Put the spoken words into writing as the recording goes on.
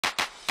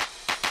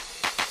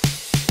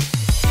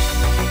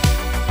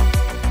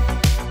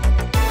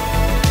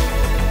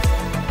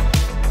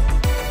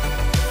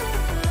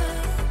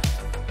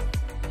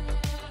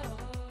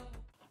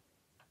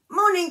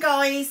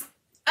guys,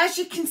 as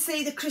you can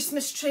see, the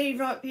Christmas tree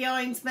right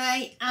behind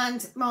me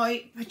and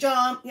my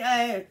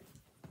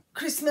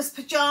Christmas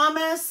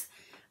pyjamas.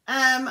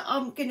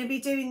 I'm going to be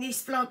doing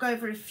this vlog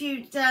over a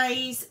few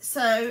days,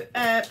 so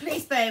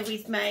please bear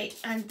with me.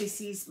 And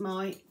this is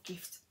my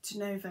gift to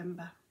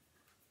November.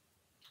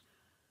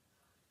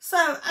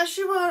 So, as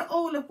you are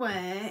all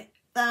aware,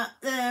 that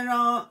there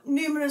are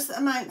numerous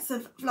amounts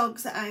of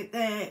vlogs out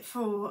there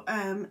for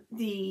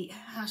the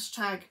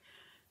hashtag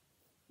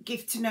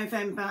Gift to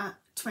November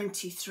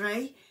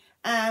 23.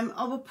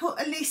 I will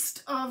put a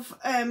list of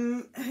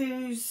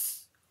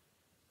who's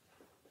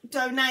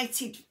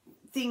donated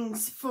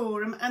things for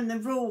them and the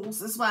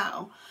rules as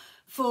well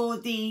for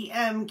the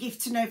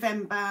Gift to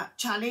November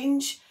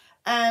challenge.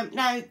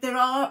 Now there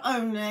are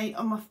only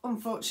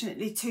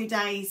unfortunately 2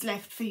 days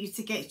left for you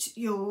to get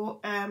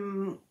your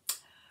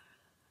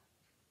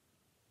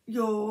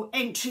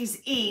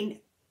entries in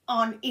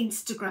on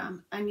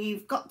Instagram, and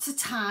you've got to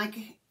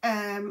tag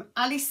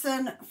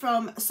Alison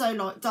from So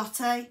Like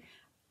Dotty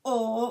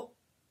or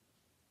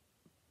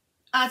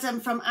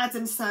Adam from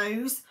Adam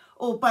Sews,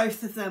 or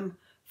both of them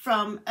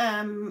from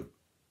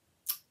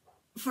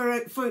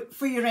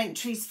for your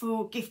entries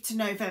for Gift to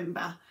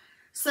November.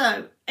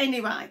 So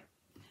anyway,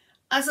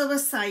 as I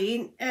was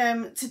saying,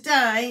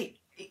 today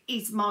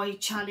is my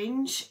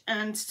challenge,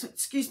 and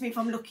excuse me if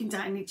I'm looking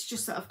down, it's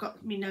just that I've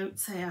got my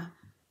notes here.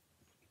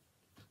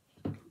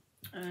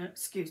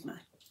 Excuse me.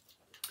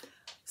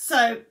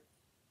 So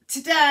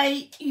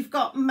today you've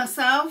got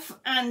myself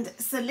and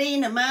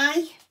Selena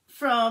May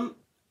from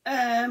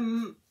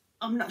I'm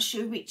not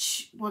sure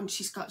which one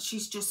she's got.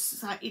 She's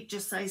just, it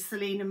just says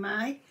Selena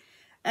May.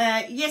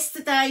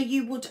 Yesterday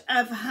you would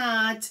have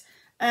had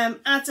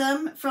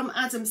Adam from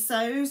Adam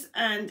Sews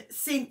and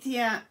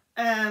Cynthia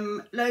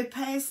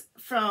Lopez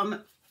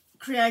from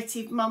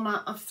Creative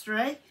Mama of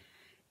 3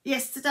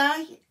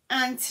 yesterday,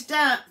 and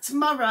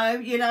tomorrow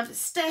you'll have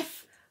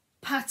Steph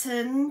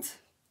Patterned.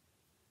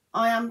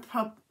 I am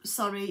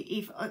sorry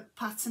if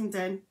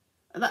Pattenden.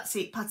 That's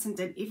it,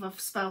 Pattenden. If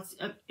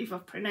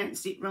I've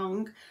pronounced it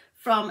wrong.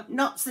 From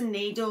Knots and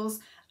Needles,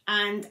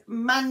 and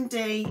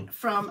Mandy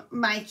from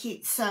Make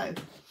It So.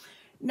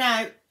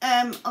 Now,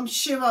 I'm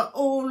sure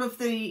all of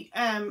the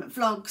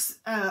vlogs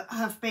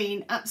have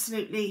been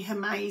absolutely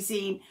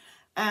amazing.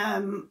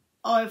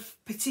 I've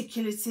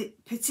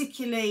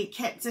particularly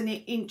kept an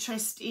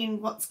interest in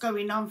what's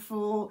going on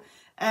for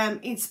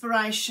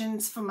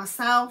inspirations for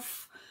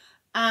myself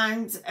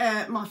and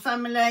my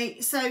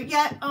family. So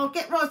yeah, I'll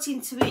get right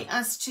into it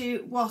as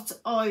to what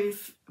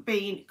I've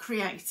been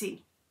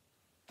creating.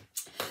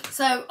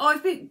 So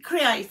I've been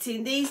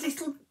creating these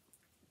little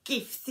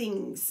gift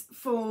things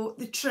for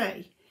the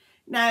tree.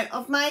 Now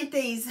I've made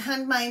these,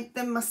 handmade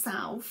them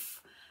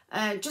myself,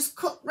 just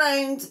cut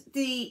round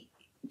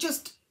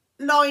just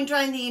lined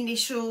around the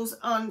initials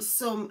on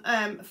some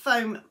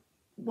foam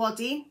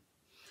wadding,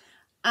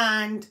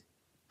 and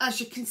as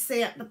you can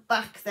see at the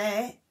back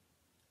there,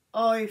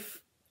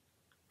 I've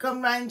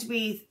gone round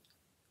with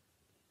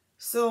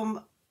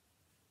some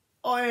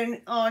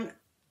iron on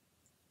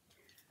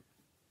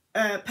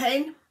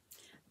pen,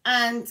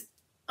 and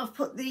I've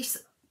put this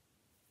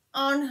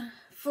on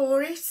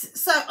for it.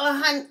 So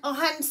I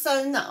hand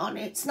sewn that on.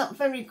 It's not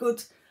very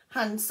good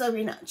hand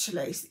sewing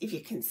actually, if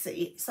you can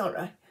see it,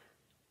 sorry.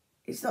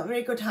 It's not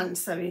very good hand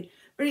sewing,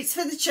 but it's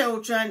for the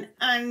children,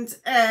 and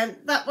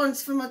that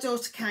one's for my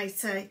daughter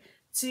Katie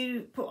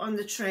to put on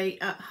the tree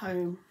at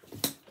home.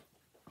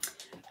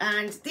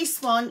 And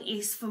this one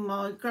is for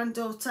my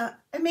granddaughter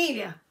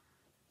Amelia,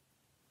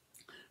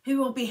 who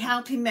will be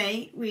helping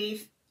me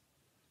with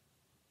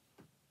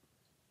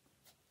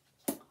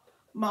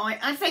my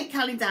advent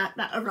calendar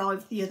that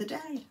arrived the other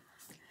day.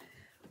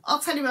 I'll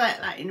tell you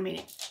about that in a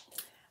minute.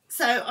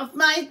 So I've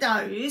made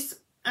those,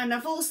 and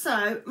I've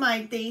also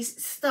made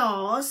these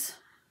stars,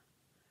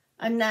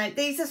 and now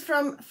these are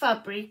from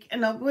fabric,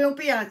 and I will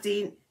be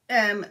adding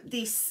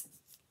this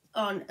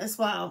on as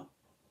well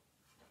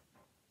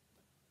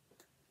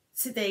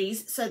to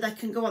these so they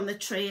can go on the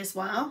tree as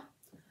well.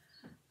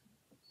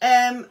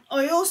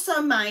 I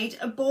also made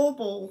a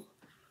bauble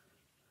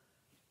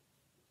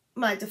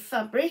made of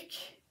fabric.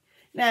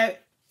 Now,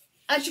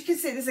 as you can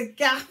see, there's a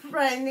gap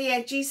around the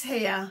edges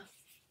here,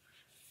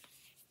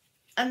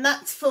 and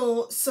that's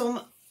for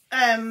some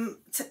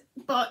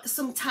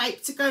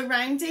tape to go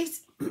around it.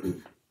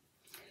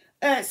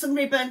 Some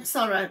ribbon,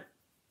 sorry.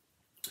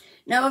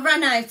 Now I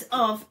ran out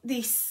of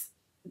this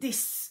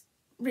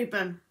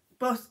ribbon,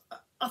 but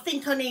I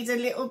think I need a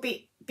little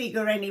bit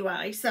bigger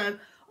anyway, so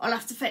I'll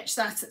have to fetch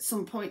that at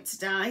some point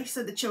today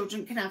so the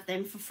children can have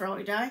them for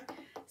Friday,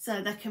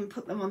 so they can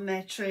put them on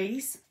their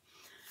trees.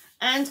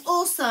 And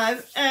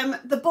also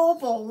the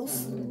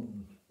baubles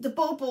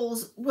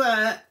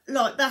were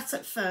like that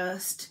at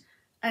first,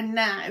 and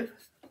now,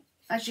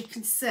 as you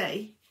can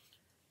see,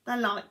 they're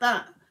like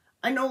that,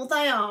 and all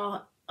they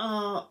are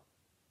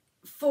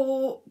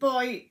 4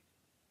 by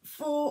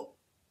 4,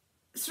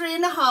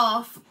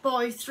 3.5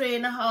 by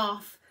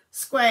 3.5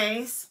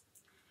 squares,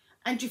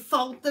 and you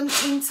fold them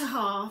into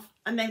half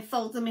and then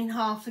fold them in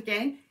half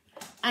again.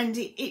 and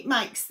it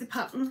makes the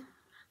pattern.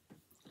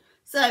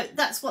 So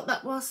that's what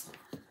that was.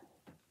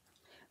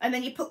 And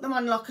then you put them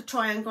on like a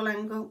triangle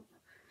angle.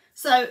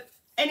 So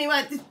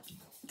anyway,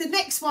 the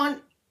next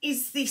one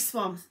is this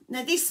one.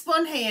 Now this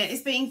one here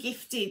is being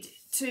gifted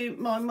to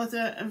my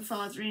mother and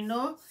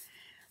father-in-law,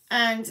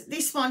 and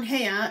this one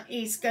here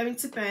is going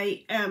to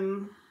be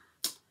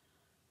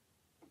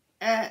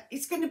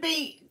it's going to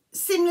be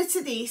similar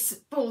to this,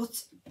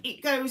 but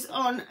it goes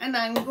on an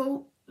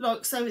angle,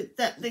 like so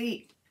that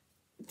the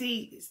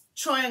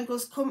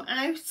triangles come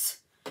out,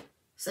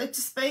 so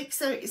to speak.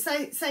 So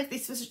say if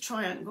this was a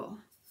triangle,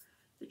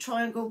 the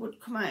triangle would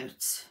come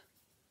out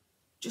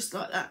just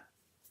like that,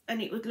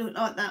 and it would look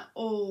like that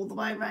all the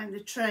way around the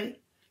tree,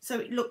 so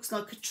it looks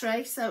like a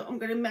tree. So I'm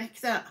going to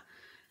make that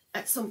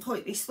at some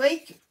point this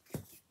week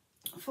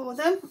for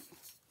them.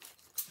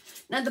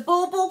 Now the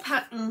bauble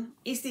pattern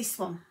is this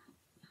one,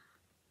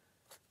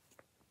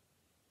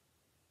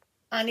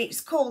 and it's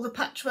called the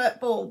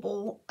Patchwork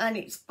Bauble, and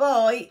it's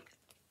by,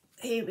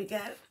 here we go,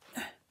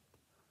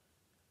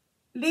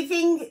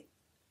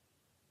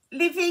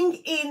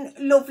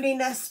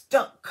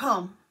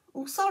 livinginloveliness.com.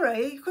 Oh,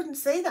 sorry, you couldn't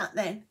see that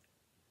then.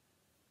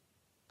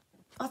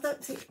 I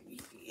don't think,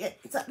 yeah,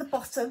 it's at the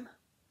bottom.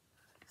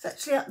 It's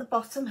actually at the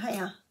bottom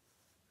here.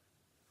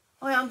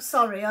 I am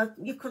sorry,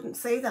 you couldn't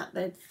see that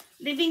then.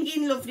 Living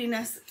in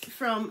Loveliness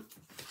from,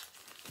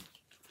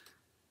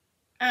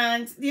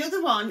 and the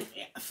other one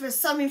for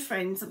sewing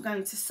friends I'm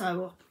going to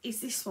sew up is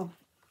this one.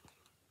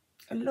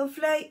 A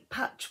lovely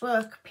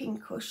patchwork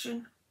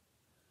pincushion.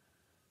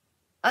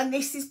 And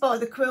this is by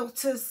the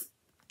Quilters,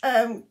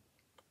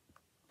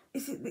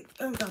 is it the,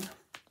 hold on,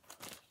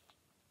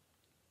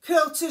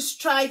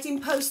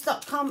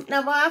 quilterstradingpost.com.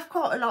 Now I have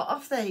quite a lot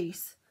of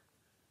these,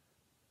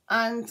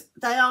 and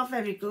they are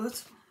very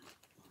good.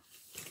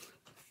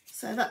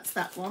 So that's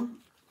that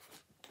one.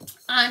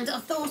 And I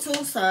thought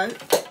also,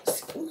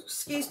 oh,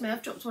 excuse me,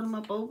 I've dropped one of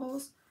my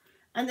baubles.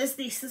 And there's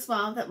this as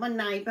well that my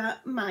neighbour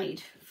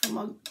made for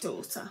my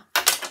daughter.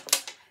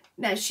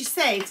 Now she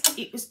said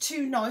it was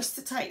too nice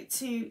to take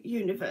to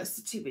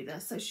university with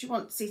her, so she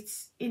wants it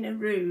in a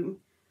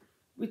room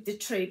with the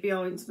tree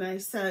behind me.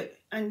 So,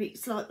 and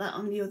it's like that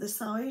on the other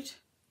side.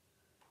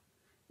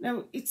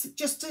 Now it's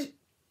just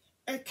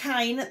a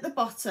cane at the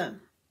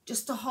bottom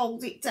just to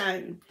hold it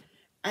down,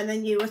 and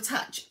then you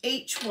attach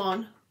each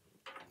one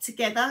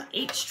together,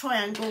 each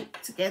triangle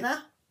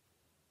together,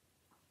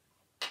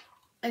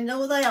 and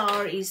all they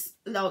are is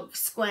like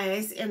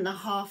squares in the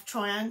half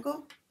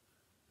triangles,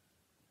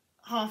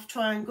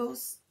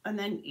 and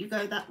then you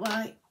go that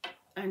way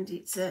and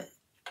it's a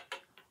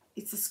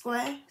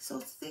square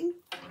sort of thing.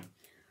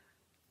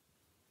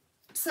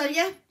 So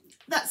yeah,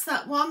 that's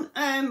that one.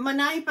 My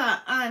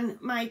neighbour Anne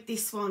made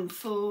this one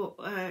for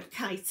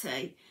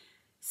Katie,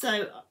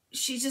 so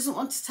she doesn't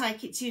want to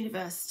take it to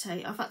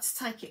university. I've had to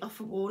take it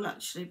off a wall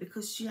actually,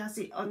 because she has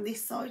it on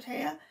this side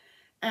here,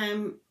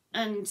 and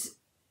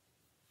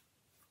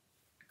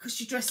because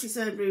she dresses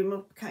her room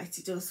up,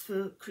 Katie does,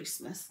 for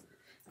Christmas,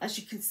 as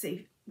you can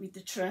see with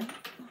the tree.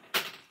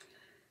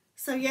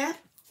 So yeah,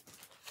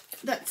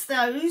 that's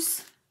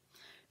those.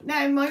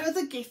 Now my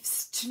other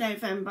gifts to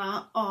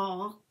November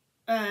are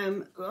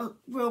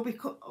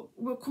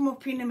will come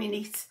up in a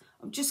minute.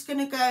 I'm just going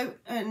to go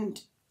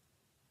and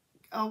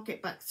I'll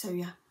get back to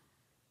you.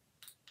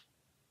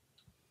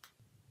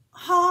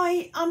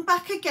 Hi, I'm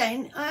back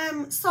again.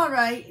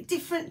 Sorry,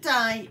 different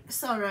day.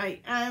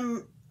 Sorry.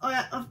 As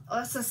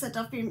I said,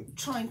 I've been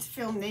trying to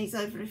film these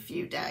over a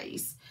few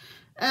days.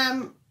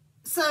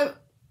 So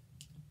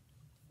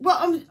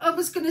what I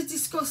was going to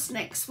discuss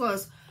next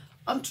was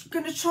I'm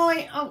going to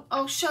try.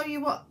 I'll show you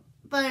what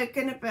they're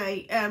going to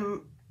be.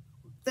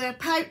 They're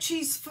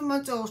pouches for my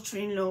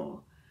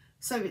daughter-in-law.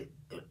 So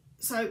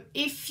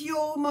if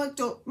you're my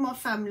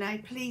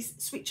family, please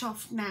switch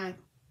off now.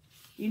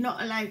 You're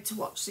not allowed to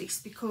watch this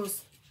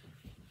because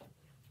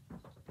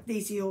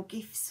these are your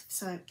gifts.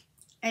 So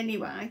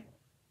anyway,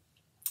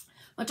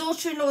 my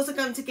daughter-in-laws are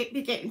going to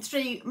be getting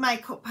 3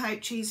 makeup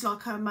pouches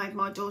like I made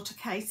my daughter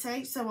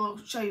Katie. So I'll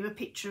show you a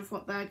picture of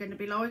what they're going to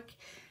be like.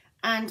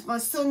 And my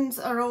sons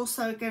are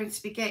also going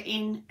to be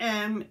getting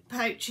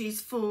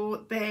pouches for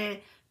their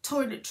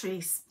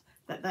toiletries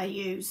that they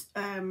use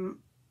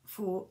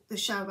for the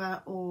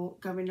shower or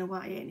going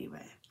away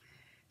anywhere.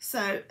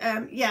 So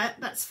yeah,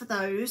 that's for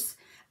those.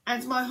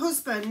 And my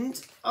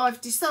husband,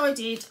 I've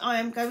decided I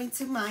am going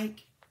to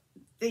make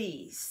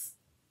this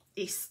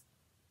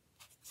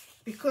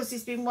because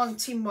he's been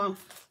wanting one,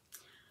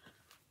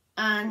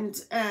 and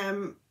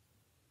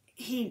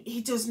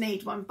he does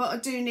need one, but I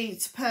do need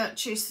to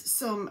purchase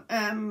some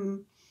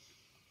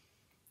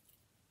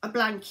a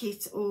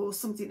blanket or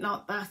something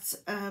like that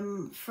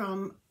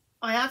from,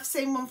 I have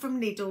seen one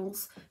from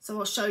Lidl's, so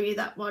I'll show you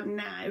that one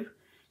now.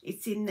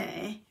 It's in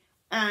there,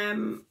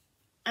 and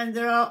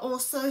there are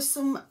also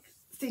some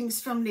things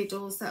from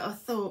Lidl's that I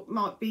thought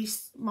might be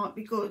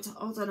good.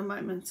 Hold on a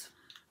moment.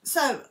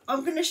 So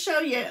I'm going to show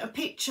you a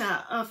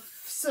picture of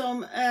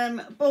some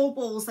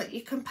baubles that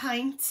you can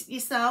paint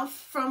yourself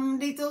from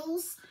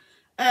Lidl's.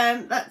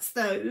 That's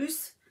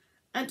those,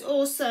 And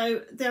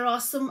also there are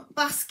some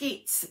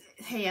baskets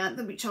here,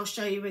 which I'll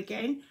show you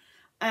again,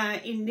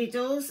 in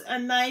Lidl's,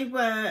 and they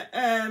were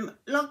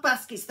log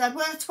baskets. They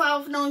were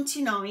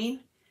 £12.99,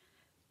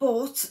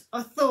 but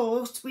I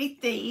thought with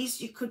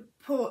these you could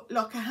put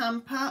like a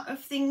hamper of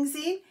things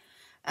in,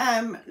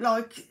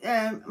 like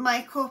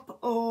makeup,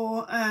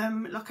 or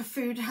like a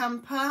food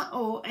hamper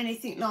or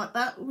anything like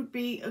that would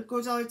be a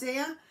good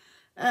idea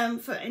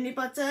for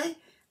anybody.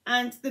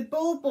 And the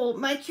bauble,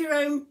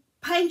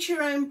 paint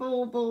your own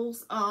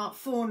baubles, are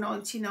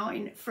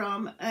 £4.99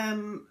 from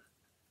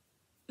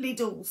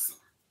Lidl's.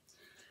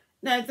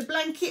 Now the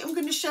blanket I'm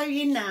going to show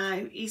you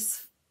now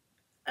is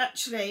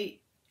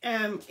actually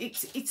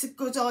it's a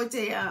good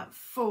idea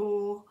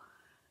for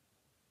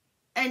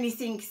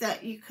anything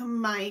that you can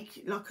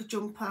make, like a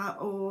jumper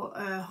or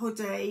a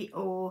hoodie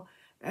or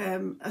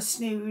a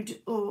snood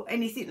or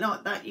anything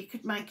like that you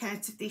could make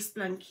out of this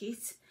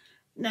blanket.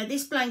 Now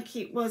this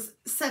blanket was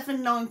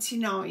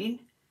 £7.99.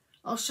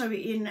 I'll show it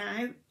you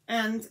now,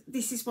 and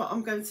this is what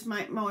I'm going to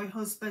make my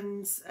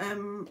husband's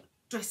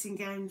dressing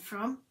gown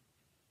from.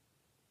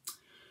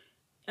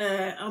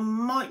 I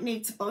might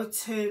need to buy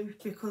two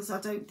because I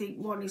don't think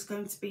one is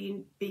going to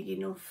be big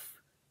enough,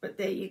 but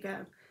there you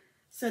go.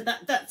 So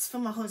that's for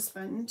my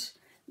husband.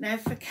 Now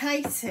for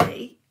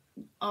Katie,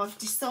 I've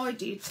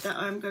decided that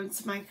I'm going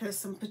to make her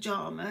some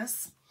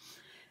pyjamas,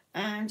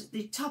 and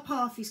the top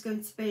half is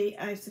going to be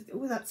out of,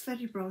 oh, that's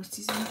very bright,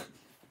 isn't it?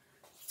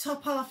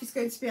 Top half is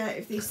going to be out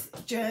of this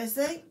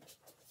jersey,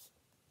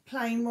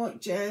 plain white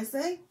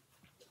jersey,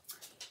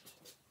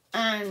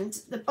 and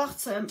the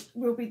bottom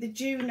will be the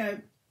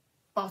Juno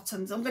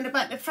bottoms. I'm going to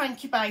make the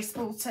Frankie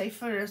baseball tee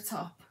for a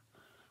top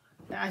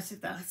out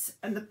of that,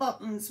 and the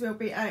bottoms will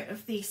be out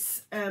of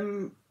this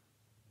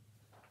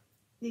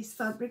this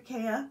fabric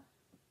here.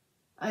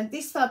 And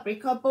this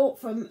fabric I bought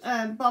from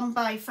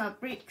Bombay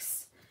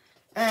Fabrics.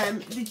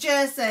 The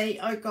jersey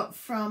I got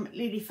from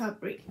Lily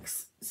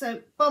Fabrics.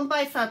 So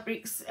Bombay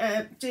Fabrics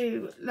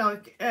do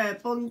like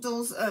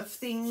bundles of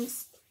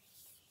things,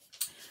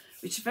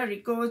 which are very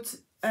good,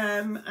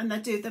 and they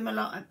do them a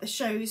lot at the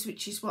shows,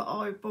 which is what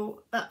I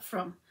bought that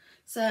from.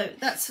 So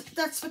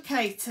that's for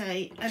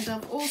Katie, and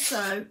I've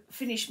also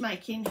finished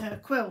making her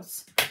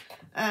quilt.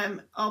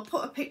 I'll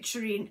put a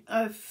picture in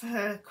of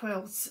her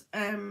quilt.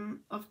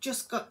 I've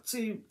just got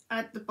to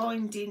add the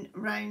binding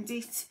around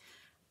it,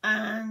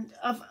 and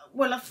I've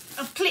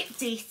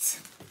clipped it.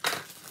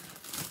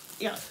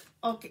 Yeah,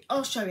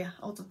 I'll show you.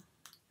 Hold on.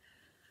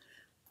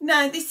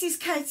 Now this is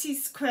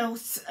Katie's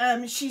quilt.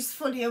 She's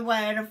fully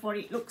aware of what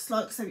it looks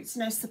like, so it's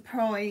no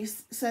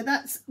surprise. So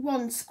that's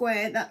one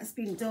square that has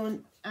been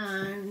done,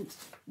 and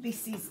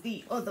this is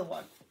the other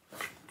one.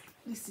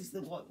 This is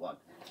the white one.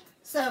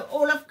 So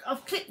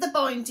I've clipped the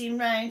binding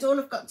round. All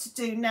I've got to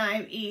do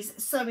now is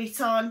sew it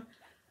on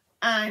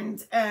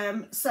and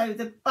sew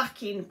the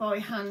backing by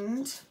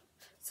hand.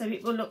 So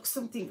it will look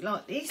something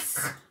like this.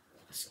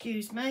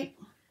 Excuse me.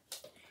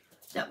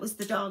 That was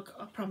the dog,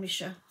 I promise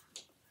you.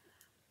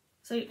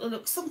 So it will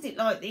look something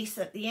like this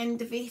at the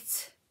end of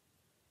it,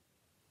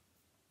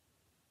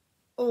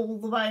 all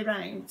the way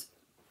around.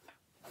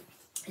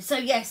 So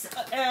yes,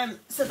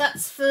 so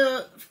that's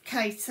for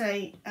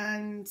Katie,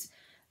 and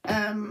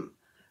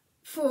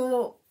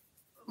for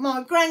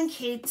my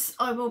grandkids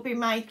I will be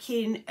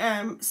making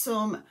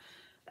some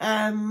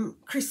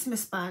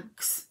Christmas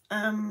bags.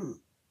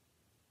 I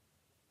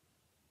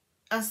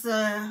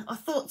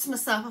thought to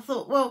myself,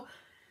 well,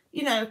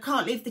 you know,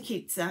 can't leave the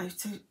kids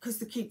out, because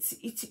the kids,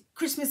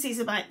 Christmas is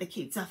about the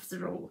kids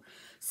after all.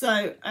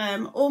 So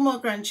all my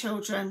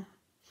grandchildren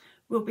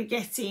will be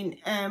getting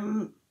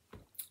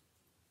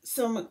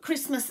some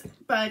Christmas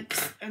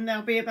bags, and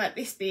they'll be about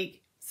this big.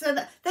 So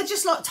they're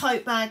just like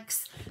tote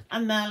bags,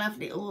 and they'll have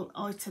little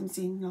items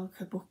in, like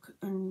a book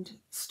and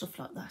stuff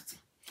like that.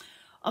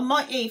 I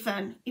might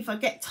even, if I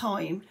get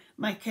time,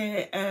 make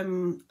a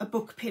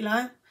book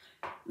pillow,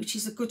 which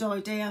is a good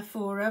idea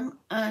for them.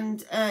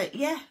 And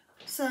yeah.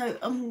 So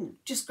I'm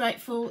just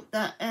grateful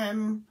that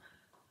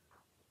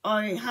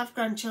I have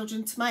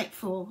grandchildren to make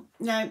for.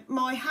 Now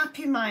my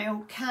Happy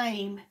Mail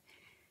came,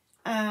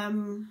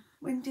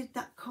 when did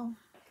that come?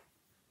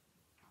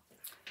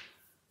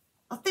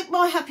 I think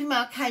my Happy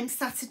Mail came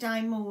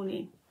Saturday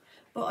morning,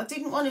 but I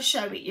didn't want to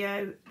show it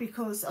you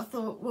because I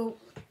thought, well,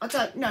 I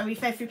don't know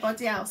if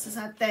everybody else has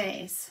had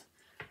theirs.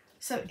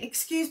 So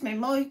excuse me,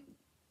 my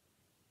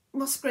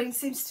screen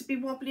seems to be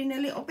wobbling a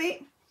little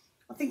bit.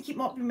 I think it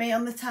might be me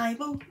on the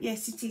table.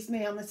 Yes, it is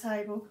me on the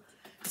table.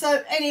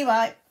 So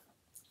anyway,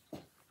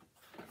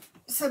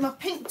 so my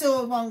pink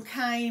door one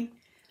came,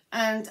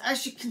 and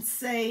as you can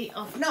see,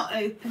 I've not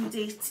opened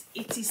it.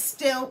 It is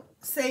still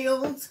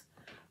sealed.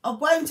 I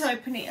won't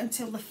open it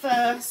until the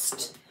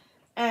 1st.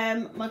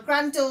 My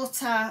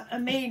granddaughter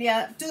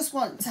Amelia does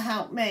want to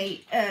help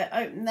me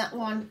open that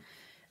one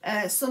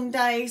some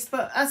days,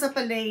 but as I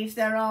believe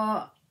there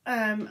are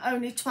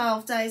only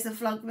 12 days of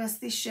Vlogmas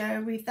this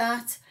year with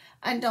that,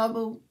 and I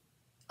will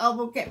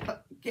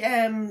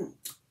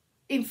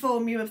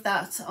inform you of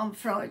that on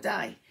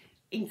Friday,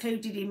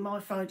 included in my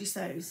Friday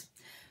sews.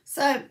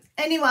 So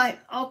anyway,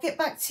 I'll get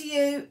back to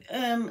you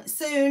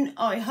soon.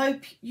 I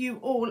hope you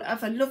all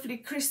have a lovely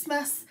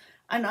Christmas,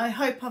 and I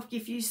hope I've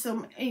given you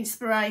some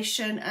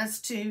inspiration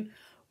as to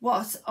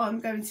what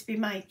I'm going to be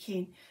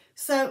making.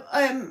 So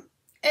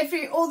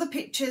all the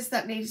pictures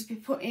that need to be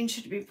put in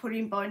should be put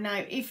in by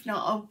now. If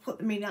not, I'll put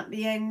them in at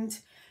the end.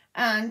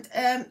 And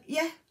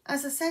yeah,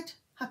 as I said,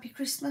 happy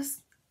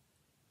Christmas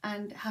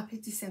and happy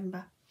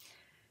December,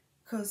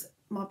 because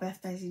my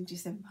birthday's in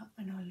December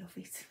and I love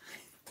it.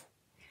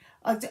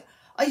 I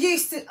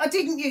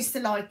didn't used to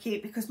like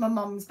it because my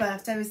mum's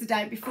birthday was the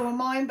day before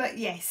mine, but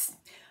yes,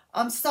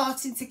 I'm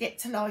starting to get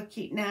to like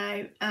it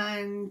now.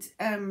 And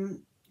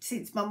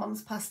since my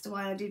mum's passed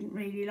away, I didn't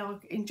really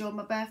enjoy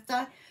my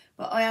birthday,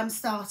 but I am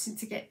starting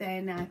to get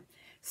there now.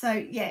 So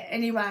yeah,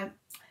 anyway,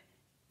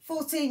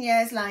 14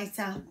 years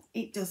later,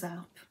 it does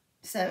help.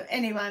 So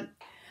anyway,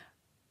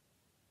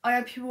 I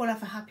hope you all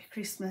have a happy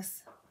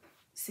Christmas.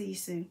 See you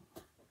soon.